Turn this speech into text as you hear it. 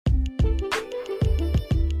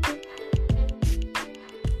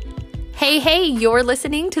Hey, you're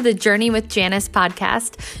listening to the Journey with Janice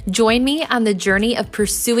podcast. Join me on the journey of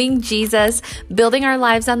pursuing Jesus, building our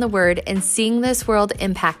lives on the Word, and seeing this world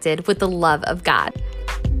impacted with the love of God.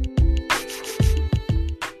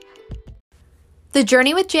 The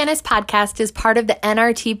Journey with Janice podcast is part of the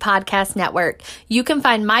NRT Podcast Network. You can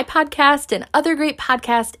find my podcast and other great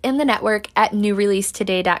podcasts in the network at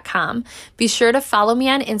newreleasetoday.com. Be sure to follow me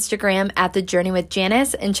on Instagram at The Journey with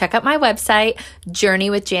Janice and check out my website,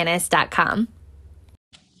 journeywithjanice.com.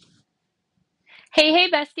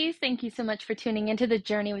 Hey, besties. Thank you so much for tuning into the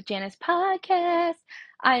Journey with Janice podcast.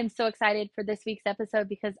 I am so excited for this week's episode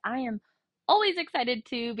because I am always excited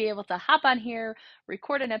to be able to hop on here,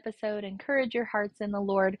 record an episode, encourage your hearts in the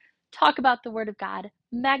Lord, talk about the Word of God,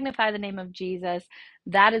 magnify the name of Jesus.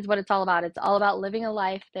 That is what it's all about. It's all about living a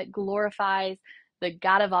life that glorifies the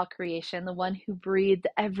God of all creation, the one who breathed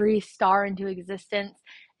every star into existence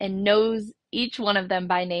and knows each one of them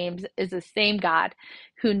by names, is the same God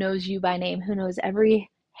who knows you by name, who knows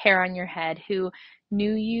every hair on your head, who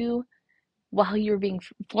knew you while you were being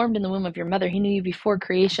formed in the womb of your mother. He knew you before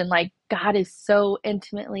creation. Like, God is so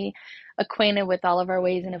intimately acquainted with all of our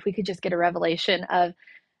ways. And if we could just get a revelation of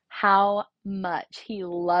how much He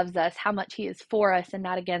loves us, how much He is for us and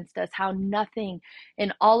not against us, how nothing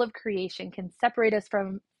in all of creation can separate us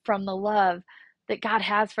from the love that God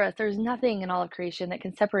has for us. There's nothing in all of creation that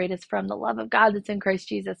can separate us from the love of God that's in Christ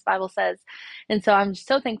Jesus, the Bible says. And so I'm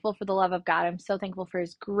so thankful for the love of God. I'm so thankful for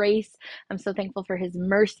His grace. I'm so thankful for His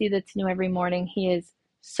mercy that's new every morning. He is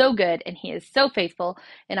so good and He is so faithful.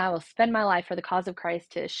 And I will spend my life for the cause of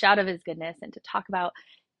Christ to shout of His goodness and to talk about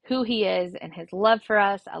who He is and His love for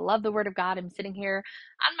us. I love the Word of God. I'm sitting here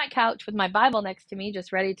on my couch with my Bible next to me,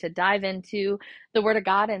 just ready to dive into the Word of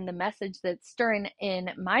God and the message that's stirring in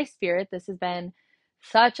my spirit. This has been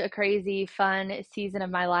such a crazy, fun season of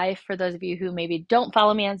my life. For those of you who maybe don't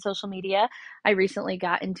follow me on social media, I recently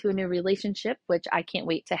got into a new relationship, which I can't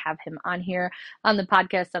wait to have him on here on the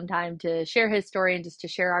podcast sometime to share his story and just to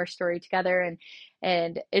share our story together.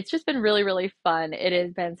 And it's just been really, really fun. It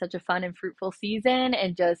has been such a fun and fruitful season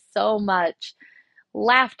and just so much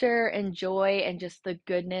laughter and joy and just the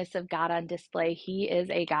goodness of God on display. He is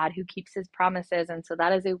a God who keeps His promises. And so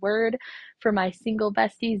that is a word for my single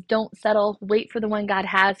besties. Don't settle. Wait for the one God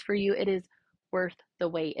has for you. It is worth the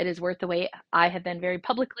wait. It is worth the wait. I have been very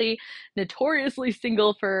publicly, notoriously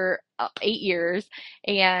single for 8 years.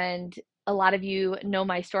 And a lot of you know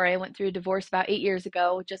my story. I went through a divorce about 8 years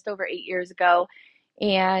ago, just over 8 years ago.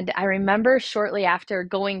 And I remember shortly after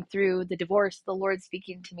going through the divorce, the Lord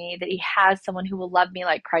speaking to me that He has someone who will love me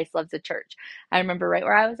like Christ loves the church. I remember right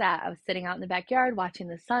where I was at. I was sitting out in the backyard watching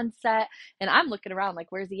the sunset, and I'm looking around like,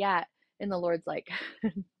 where's He at? And the Lord's like,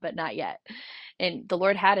 but not yet. And the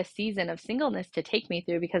Lord had a season of singleness to take me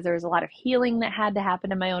through because there was a lot of healing that had to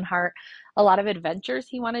happen in my own heart, a lot of adventures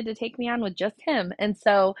He wanted to take me on with just Him. And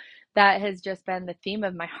so that has just been the theme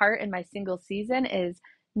of my heart in my single season, is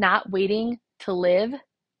not waiting to live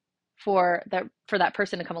for that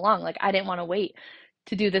person to come along. Like, I didn't want to wait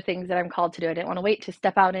to do the things that I'm called to do. I didn't want to wait to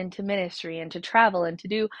step out into ministry and to travel and to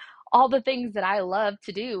do all the things that I love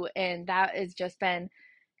to do. And that has just been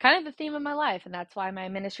kind of the theme of my life. And that's why my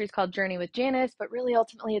ministry is called Journey with Janice, but really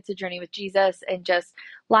ultimately it's a journey with Jesus and just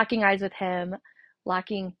locking eyes with Him,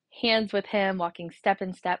 locking hands with Him, walking step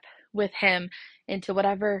in step with Him into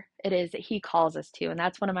whatever it is that He calls us to. And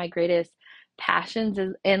that's one of my greatest passions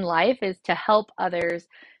in life, is to help others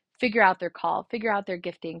figure out their call, figure out their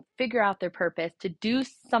gifting, figure out their purpose, to do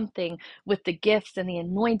something with the gifts and the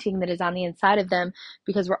anointing that is on the inside of them,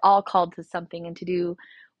 because we're all called to something and to do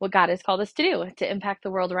what God has called us to do, to impact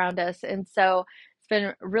the world around us. And so it's been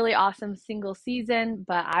a really awesome single season,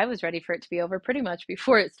 but I was ready for it to be over pretty much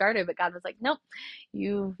before it started. But God was like, nope,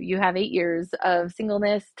 you have 8 years of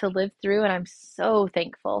singleness to live through. And I'm so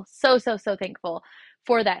thankful, so thankful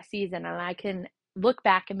for that season. And I can look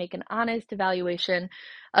back and make an honest evaluation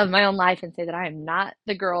of my own life and say that I am not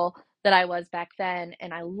the girl that I was back then.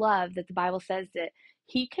 And I love that the Bible says that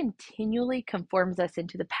He continually conforms us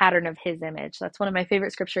into the pattern of His image. That's one of my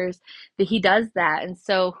favorite scriptures, that He does that. And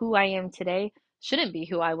so who I am today shouldn't be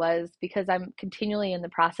who I was, because I'm continually in the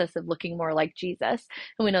process of looking more like Jesus.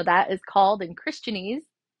 And we know that is called in Christianese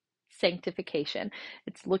sanctification.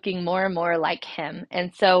 It's looking more and more like Him.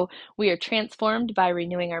 And so we are transformed by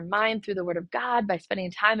renewing our mind through the Word of God, by spending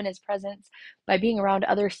time in His presence, by being around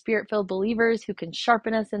other Spirit-filled believers who can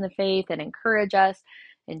sharpen us in the faith and encourage us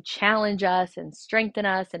and challenge us and strengthen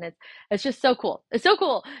us. And it's just so cool. It's so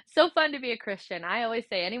cool. So fun to be a Christian. I always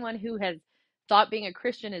say anyone who has thought being a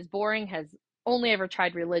Christian is boring has only ever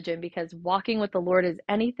tried religion, because walking with the Lord is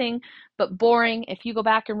anything but boring. If you go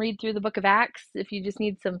back and read through the book of Acts, if you just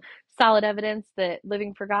need some solid evidence that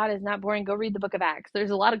living for God is not boring. Go read the book of Acts. There's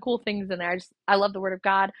a lot of cool things in there. I love the word of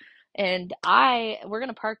God. And we're going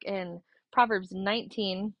to park in Proverbs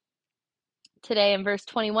 19 today. In verse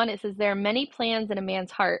 21, it says, there are many plans in a man's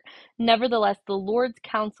heart. Nevertheless, the Lord's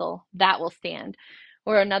counsel, that will stand.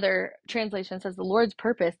 Or another translation says, the Lord's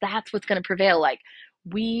purpose, that's what's going to prevail. Like,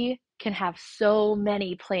 we can have so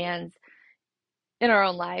many plans in our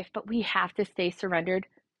own life, but we have to stay surrendered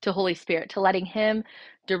to Holy Spirit, to letting Him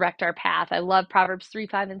direct our path. I love Proverbs 3,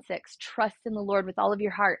 5, and 6. Trust in the Lord with all of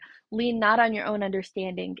your heart. Lean not on your own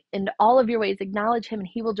understanding. In all of your ways, acknowledge Him, and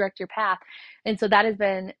He will direct your path. And so that has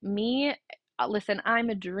been me. Listen, I'm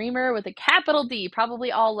a dreamer with a capital D,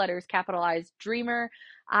 probably all letters capitalized, dreamer.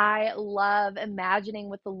 I love imagining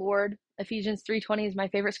with the Lord. Ephesians 3:20 is my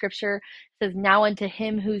favorite scripture. It says, now unto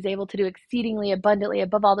Him who's able to do exceedingly abundantly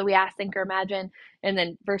above all that we ask, think, or imagine. And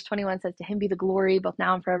then verse 21 says, to Him be the glory both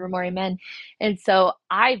now and forevermore, amen. And so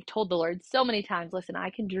I've told the Lord so many times, listen,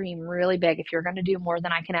 I can dream really big. If you're going to do more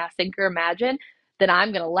than I can ask, think, or imagine, then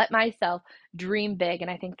I'm going to let myself dream big.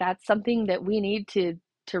 And I think that's something that we need to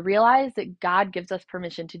realize, that God gives us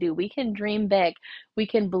permission to do. We can dream big. We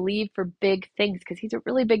can believe for big things because He's a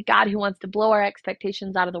really big God who wants to blow our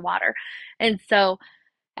expectations out of the water. And so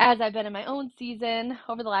as I've been in my own season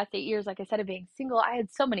over the last 8 years, like I said, of being single, I had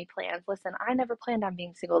so many plans. Listen, I never planned on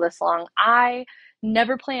being single this long. I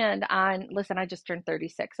never planned on, listen, I just turned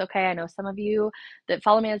 36. Okay. I know some of you that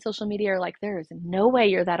follow me on social media are like, there is no way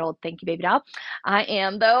you're that old. Thank you, baby doll. I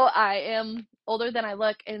am, though. I am older than I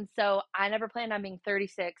look. And so I never planned on being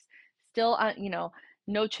 36, still on,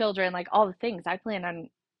 no children, like all the things. I planned on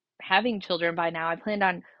having children by now. I planned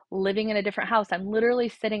on living in a different house. I'm literally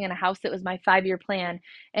sitting in a house that was my 5-year plan.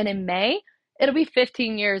 And in May, it'll be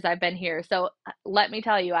 15 years I've been here. So let me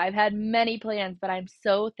tell you, I've had many plans, but I'm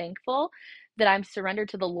so thankful that I'm surrendered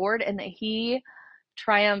to the Lord and that He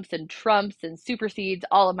triumphs and trumps and supersedes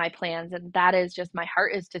all of my plans. And that is just, my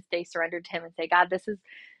heart is to stay surrendered to Him and say, God, this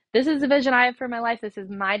is the vision I have for my life. This is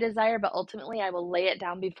my desire, but ultimately I will lay it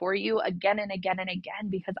down before you again and again and again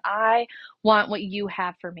because I want what you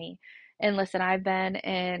have for me. And listen, I've been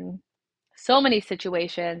in so many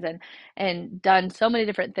situations and done so many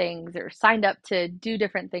different things, or signed up to do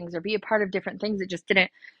different things or be a part of different things that just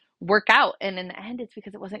didn't work out. And in the end, it's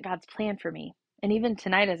because it wasn't God's plan for me. And even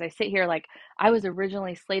tonight, as I sit here, like, I was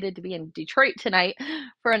originally slated to be in Detroit tonight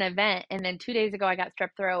for an event. And then 2 days ago, I got strep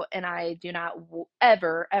throat. And I do not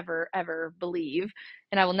ever, ever, ever believe,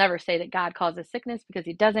 and I will never say that God causes sickness, because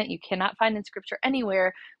He doesn't. You cannot find in scripture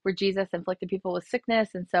anywhere where Jesus inflicted people with sickness.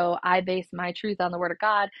 And so I base my truth on the word of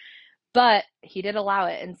God. But He did allow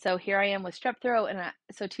it. And so here I am with strep throat. And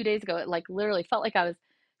so 2 days ago, it like literally felt like I was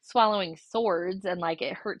swallowing swords, and like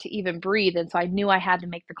it hurt to even breathe. And so I knew I had to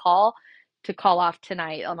make the call to call off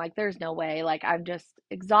tonight. I'm like, there's no way. Like, I'm just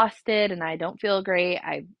exhausted and I don't feel great.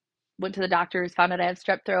 I went to the doctors, found out I have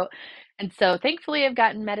strep throat. And so thankfully I've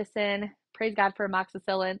gotten medicine. Praise God for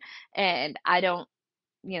amoxicillin. And I don't,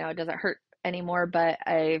 it doesn't hurt anymore, but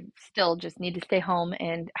I still just need to stay home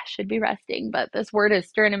and I should be resting. But this word is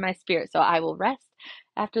stirring in my spirit, so I will rest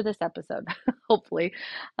after this episode, hopefully.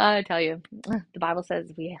 I tell you, the Bible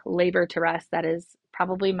says we labor to rest. That is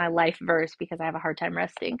probably my life verse because I have a hard time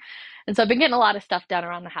resting. And so I've been getting a lot of stuff done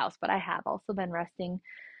around the house, but I have also been resting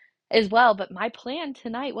as well. But my plan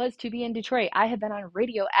tonight was to be in Detroit. I have been on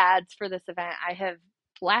radio ads for this event. I have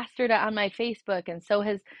plastered it on my Facebook, and so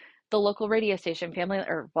has the local radio station, Family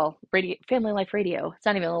Life Radio. It's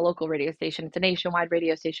not even a local radio station, it's a nationwide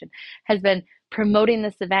radio station, has been promoting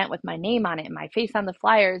this event with my name on it and my face on the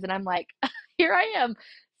flyers. And I'm like, here I am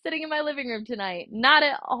sitting in my living room tonight, not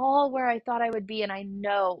at all where I thought I would be. And I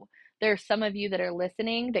know there are some of you that are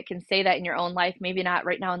listening that can say that in your own life, maybe not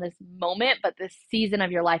right now in this moment, but this season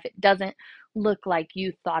of your life, it doesn't look like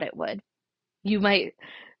you thought it would. You might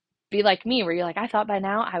be like me, where you're like, I thought by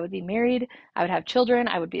now I would be married, I would have children,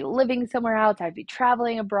 I would be living somewhere else, I'd be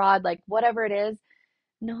traveling abroad, like whatever it is.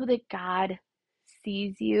 Know that God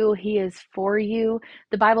sees you. He is for you.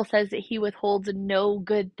 The Bible says that He withholds no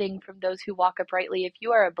good thing from those who walk uprightly. If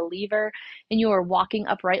you are a believer and you are walking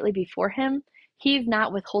uprightly before Him, He's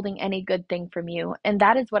not withholding any good thing from you. And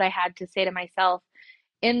that is what I had to say to myself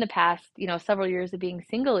in the past, several years of being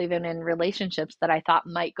single, even in relationships that I thought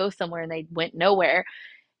might go somewhere and they went nowhere.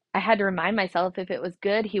 I had to remind myself, if it was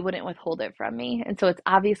good, He wouldn't withhold it from me. And so it's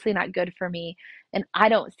obviously not good for me. And I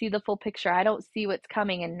don't see the full picture. I don't see what's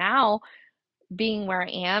coming. And now, being where I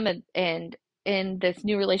am, and in this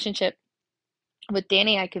new relationship with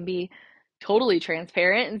Danny, I can be totally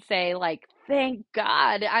transparent and say, like, thank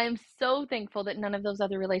God. I am so thankful that none of those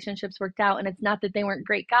other relationships worked out. And it's not that they weren't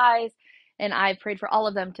great guys. And I prayed for all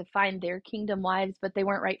of them to find their kingdom wives, but they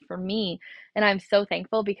weren't right for me. And I'm so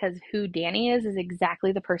thankful because who Danny is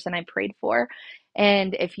exactly the person I prayed for.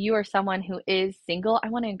 And if you are someone who is single, I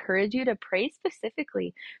want to encourage you to pray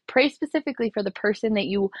specifically. Pray specifically for the person that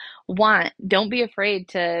you want. Don't be afraid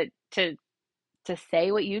to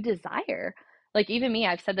say what you desire. Like even me,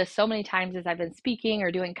 I've said this so many times as I've been speaking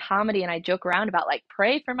or doing comedy, and I joke around about like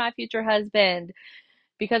pray for my future husband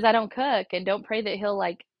because I don't cook, and don't pray that he'll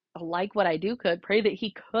like what I do cook. Pray that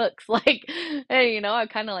he cooks. Like, hey, I'm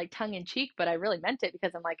kind of like tongue in cheek, but I really meant it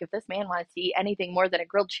because I'm like, if this man wants to eat anything more than a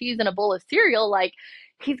grilled cheese and a bowl of cereal, like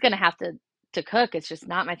he's gonna have to cook. It's just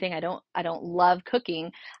not my thing. I don't love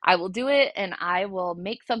cooking. I will do it and I will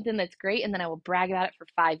make something that's great and then I will brag about it for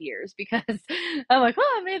 5 years because I'm like,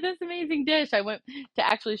 oh, I made this amazing dish. I went to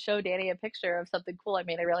actually show Danny a picture of something cool I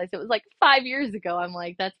made. I realized it was like 5 years ago. I'm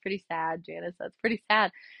like, that's pretty sad, Janice. That's pretty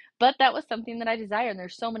sad. But that was something that I desire. And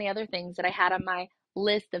there's so many other things that I had on my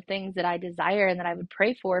list of things that I desire and that I would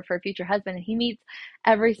pray for a future husband. And he meets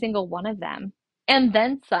every single one of them and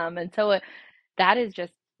then some. And so that is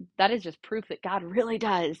just that is just proof that God really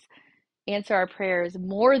does answer our prayers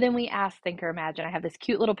more than we ask, think, or imagine. I have this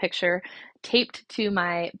cute little picture taped to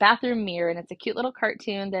my bathroom mirror, and it's a cute little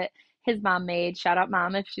cartoon that his mom made. Shout out,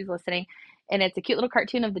 mom, if she's listening. And it's a cute little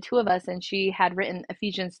cartoon of the two of us, and she had written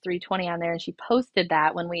Ephesians 3:20 on there, and she posted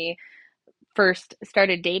that when we first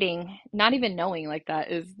started dating, not even knowing like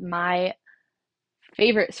that is my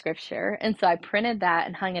favorite scripture. And so I printed that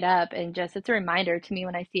and hung it up, and just it's a reminder to me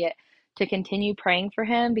when I see it to continue praying for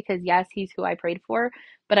him because yes, he's who I prayed for,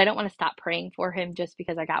 but I don't want to stop praying for him just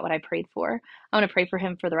because I got what I prayed for. I want to pray for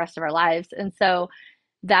him for the rest of our lives. And so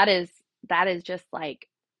that is that is just like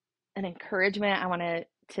an encouragement I want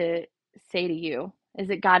to say to you is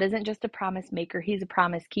that God isn't just a promise maker, he's a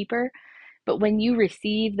promise keeper. But when you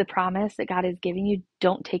receive the promise that God is giving you,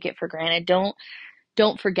 don't take it for granted.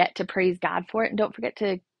 Don't forget to praise God for it, and don't forget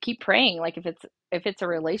to keep praying. Like if it's a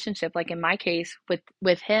relationship, like in my case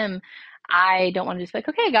with him, I don't want to just be like,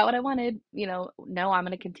 okay, I got what I wanted. No, I'm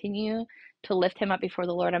going to continue to lift him up before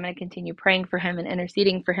the Lord. I'm going to continue praying for him and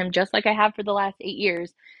interceding for him just like I have for the last 8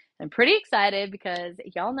 years. I'm pretty excited because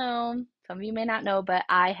y'all know, some of you may not know, but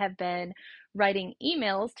I have been writing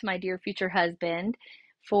emails to my dear future husband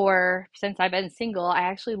for since I've been single. I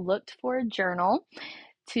actually looked for a journal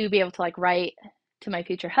to be able to like write to my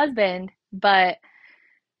future husband, but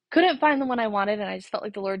couldn't find the one I wanted. And I just felt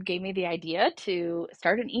like the Lord gave me the idea to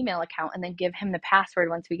start an email account and then give him the password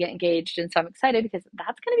once we get engaged. And so I'm excited because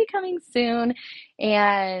that's going to be coming soon.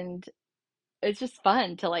 And it's just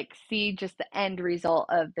fun to like see just the end result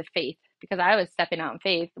of the faith because I was stepping out in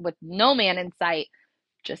faith with no man in sight,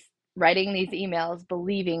 just writing these emails,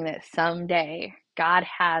 believing that someday God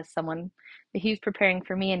has someone that he's preparing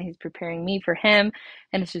for me and he's preparing me for him.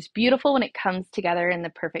 And it's just beautiful when it comes together in the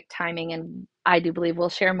perfect timing. And I do believe we'll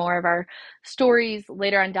share more of our stories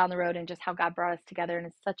later on down the road and just how God brought us together. And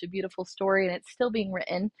it's such a beautiful story and it's still being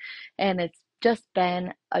written. And it's just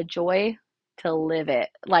been a joy to live it.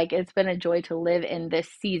 Like it's been a joy to live in this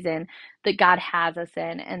season that God has us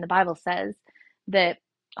in. And the Bible says that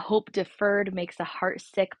hope deferred makes a heart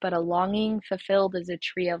sick, but a longing fulfilled is a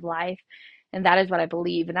tree of life. And that is what I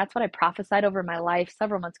believe. And that's what I prophesied over my life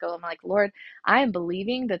several months ago. I'm like, Lord, I am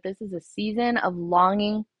believing that this is a season of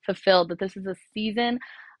longing fulfilled, that this is a season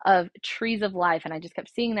of trees of life. And I just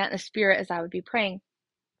kept seeing that in the spirit as I would be praying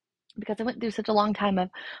because I went through such a long time of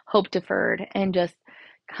hope deferred and just,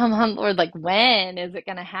 come on, Lord, like, when is it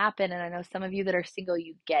going to happen? And I know some of you that are single,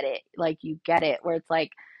 you get it. Like, you get it, where it's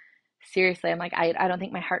like, seriously, I'm like, I don't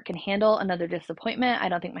think my heart can handle another disappointment. I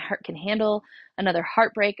don't think my heart can handle another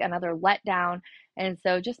heartbreak, another letdown. And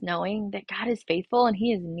so just knowing that God is faithful and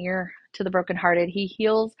he is near to the brokenhearted, he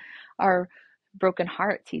heals our broken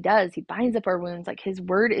hearts. He does. He binds up our wounds. Like his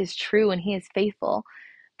word is true and he is faithful,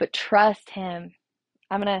 but trust him.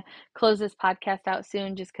 I'm going to close this podcast out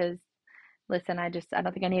soon just because, listen, I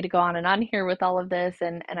don't think I need to go on and on here with all of this.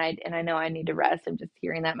 And I know I need to rest. I'm just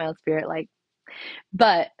hearing that in my own spirit, like,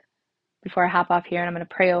 but before I hop off here, and I'm going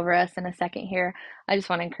to pray over us in a second here, I just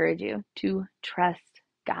want to encourage you to trust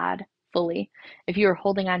God fully. If you are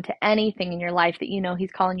holding on to anything in your life that you know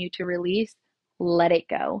he's calling you to release, let it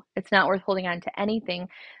go. It's not worth holding on to anything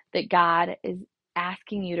that God is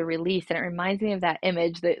asking you to release. And it reminds me of that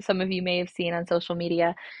image that some of you may have seen on social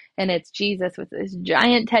media. And it's Jesus with this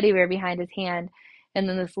giant teddy bear behind his hand. And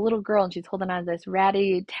then this little girl, and she's holding on to this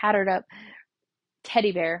ratty, tattered up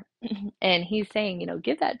teddy bear. And he's saying,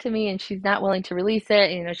 give that to me. And she's not willing to release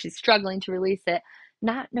it. She's struggling to release it,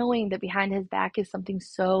 not knowing that behind his back is something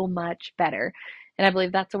so much better. And I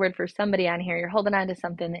believe that's a word for somebody on here. You're holding on to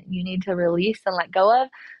something that you need to release and let go of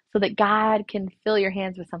so that God can fill your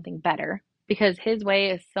hands with something better, because his way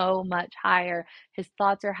is so much higher. His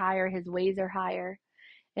thoughts are higher, his ways are higher.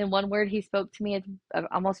 And one word he spoke to me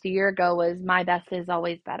almost a year ago was, my best is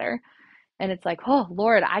always better. And it's like, oh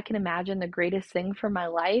Lord, I can imagine the greatest thing for my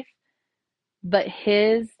life, but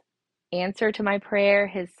his answer to my prayer,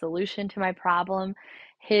 his solution to my problem,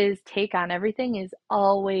 his take on everything is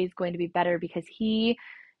always going to be better, because he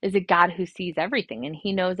is a God who sees everything and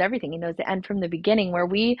he knows everything. He knows the end from the beginning, where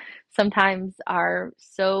we sometimes are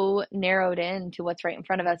so narrowed in to what's right in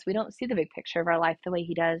front of us. We don't see the big picture of our life the way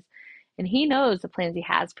he does. And he knows the plans he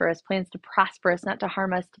has for us, plans to prosper us, not to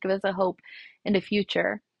harm us, to give us a hope and a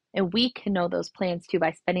future. And we can know those plans too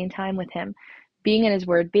by spending time with him, being in his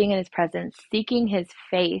word, being in his presence, seeking his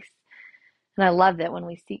face. And I love that when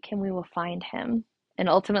we seek him, we will find him. And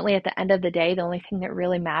ultimately, at the end of the day, the only thing that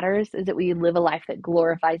really matters is that we live a life that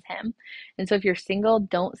glorifies him. And so if you're single,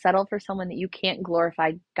 don't settle for someone that you can't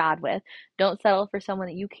glorify God with. Don't settle for someone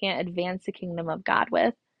that you can't advance the kingdom of God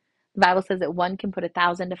with. The Bible says that one can put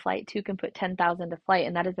 1,000 to flight, two can put 10,000 to flight.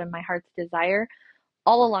 And that has been my heart's desire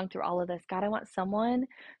all along through all of this. God, I want someone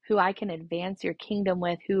who I can advance your kingdom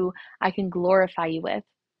with, who I can glorify you with.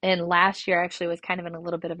 And last year, I actually was kind of in a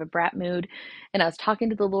little bit of a brat mood. And I was talking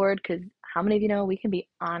to the Lord, because how many of you know we can be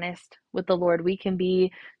honest with the Lord? We can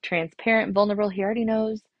be transparent, vulnerable. He already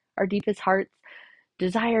knows our deepest hearts,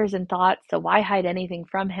 desires, and thoughts. So why hide anything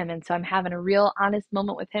from him? And so I'm having a real honest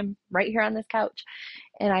moment with him right here on this couch.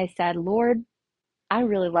 And I said, Lord, I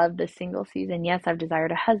really love this single season. Yes, I've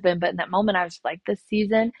desired a husband, but in that moment, I was like, this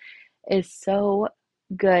season is so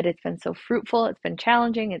good. It's been so fruitful. It's been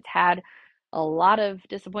challenging. It's had a lot of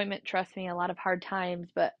disappointment, trust me, a lot of hard times,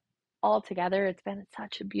 but altogether, it's been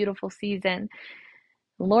such a beautiful season.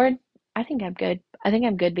 Lord, I think I'm good. I think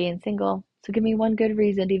I'm good being single. So give me one good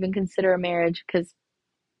reason to even consider a marriage, because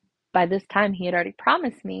by this time, he had already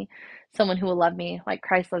promised me someone who will love me like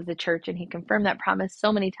Christ loves the church, and he confirmed that promise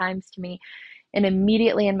so many times to me. And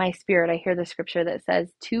immediately in my spirit, I hear the scripture that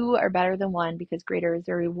says, two are better than one, because greater is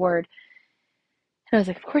the reward. And I was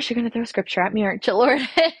like, of course you're going to throw scripture at me, aren't you, Lord?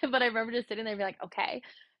 But I remember just sitting there and be like, okay,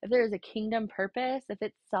 if there is a kingdom purpose, if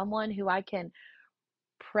it's someone who I can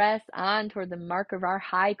press on toward the mark of our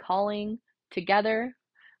high calling together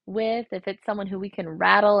with, if it's someone who we can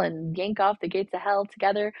rattle and yank off the gates of hell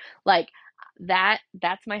together, like that's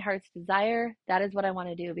my heart's desire. That is what I want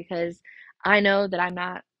to do, because I know that I'm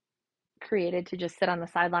not created to just sit on the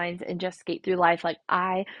sidelines and just skate through life. Like,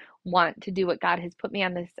 I want to do what God has put me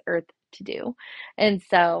on this earth to do. And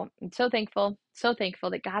so I'm so thankful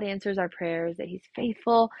that God answers our prayers, that he's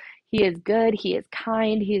faithful, he is good, he is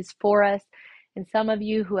kind, he is for us. And some of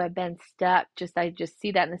you who have been stuck, I just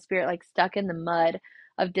see that in the spirit, like stuck in the mud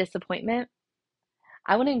of disappointment.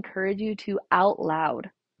 I want to encourage you to out loud,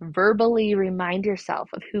 verbally remind yourself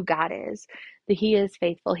of who God is, that he is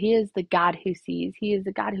faithful. He is the God who sees. He is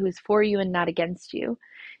the God who is for you and not against you.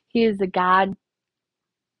 He is the God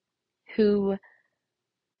who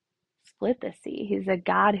split the sea. He's a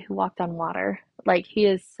God who walked on water. Like, he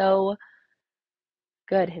is so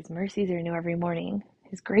good. His mercies are new every morning.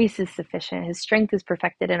 His grace is sufficient. His strength is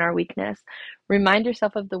perfected in our weakness. Remind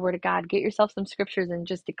yourself of the word of God. Get yourself some scriptures and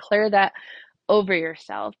just declare that over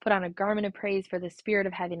yourself. Put on a garment of praise for the spirit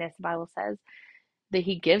of heaviness. The Bible says that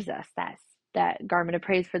he gives us that garment of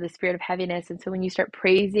praise for the spirit of heaviness. And so when you start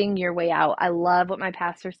praising your way out, I love what my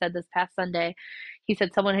pastor said this past Sunday. He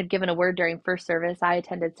said someone had given a word during first service. I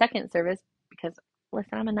attended second service because,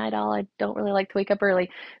 listen, I'm a night owl. I don't really like to wake up early.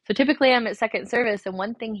 So typically I'm at second service. And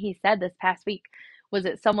one thing he said this past week was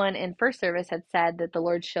that someone in first service had said that the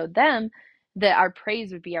Lord showed them that our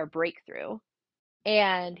praise would be our breakthrough.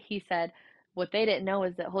 And he said, what they didn't know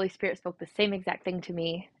is that Holy Spirit spoke the same exact thing to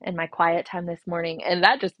me in my quiet time this morning. And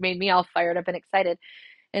that just made me all fired up and excited.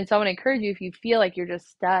 And so I want to encourage you, if you feel like you're just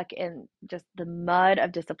stuck in just the mud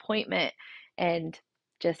of disappointment and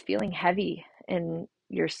just feeling heavy in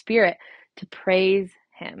your spirit, to praise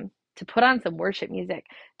him, to put on some worship music,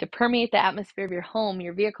 to permeate the atmosphere of your home,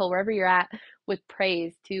 your vehicle, wherever you're at, with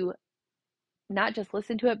praise, to not just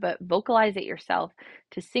listen to it, but vocalize it yourself,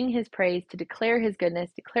 to sing his praise, to declare his goodness,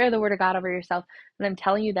 declare the word of God over yourself. And I'm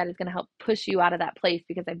telling you, that is going to help push you out of that place,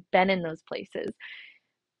 because I've been in those places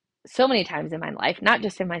so many times in my life, not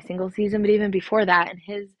just in my single season, but even before that. And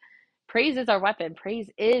his praise is our weapon. Praise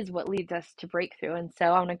is what leads us to breakthrough. And so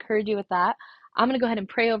I want to encourage you with that. I'm going to go ahead and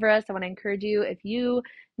pray over us. I want to encourage you, if you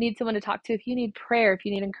need someone to talk to, if you need prayer, if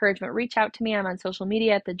you need encouragement, reach out to me. I'm on social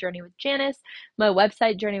media at The Journey with Janice, my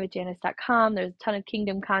website, journeywithjanice.com. There's a ton of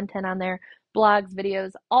kingdom content on there, blogs,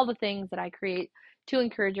 videos, all the things that I create to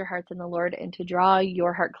encourage your hearts in the Lord and to draw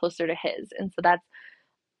your heart closer to his. And so that's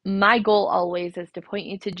my goal always is to point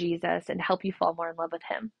you to Jesus and help you fall more in love with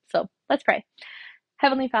him. So let's pray.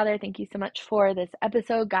 Heavenly Father, thank you so much for this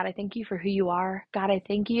episode. God, I thank you for who you are. God, I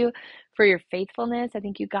thank you for your faithfulness. I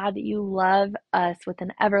thank you, God, that you love us with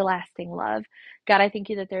an everlasting love. God, I thank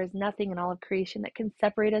you that there is nothing in all of creation that can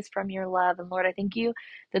separate us from your love. And Lord, I thank you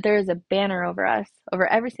that there is a banner over us,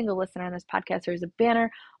 over every single listener on this podcast. There is a banner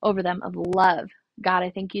over them of love. God, I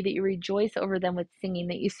thank you that you rejoice over them with singing,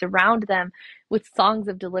 that you surround them with songs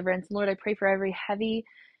of deliverance. Lord, I pray for every heavy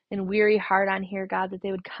and weary heart on here, God, that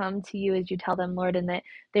they would come to you as you tell them, Lord, and that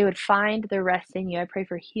they would find their rest in you. I pray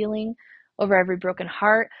for healing over every broken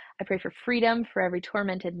heart. I pray for freedom for every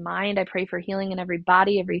tormented mind. I pray for healing in every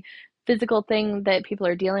body, every physical thing that people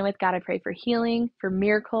are dealing with. God, I pray for healing, for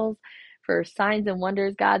miracles, for signs and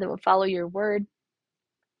wonders, God, that will follow your word.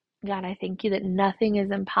 God, I thank you that nothing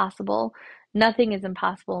is impossible. Nothing is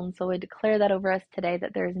impossible. And so I declare that over us today,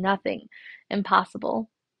 that there is nothing impossible.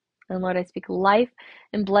 And Lord, I speak life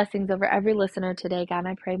and blessings over every listener today, God. And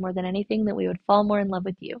I pray more than anything that we would fall more in love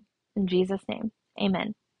with you. In Jesus' name,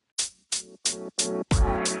 amen.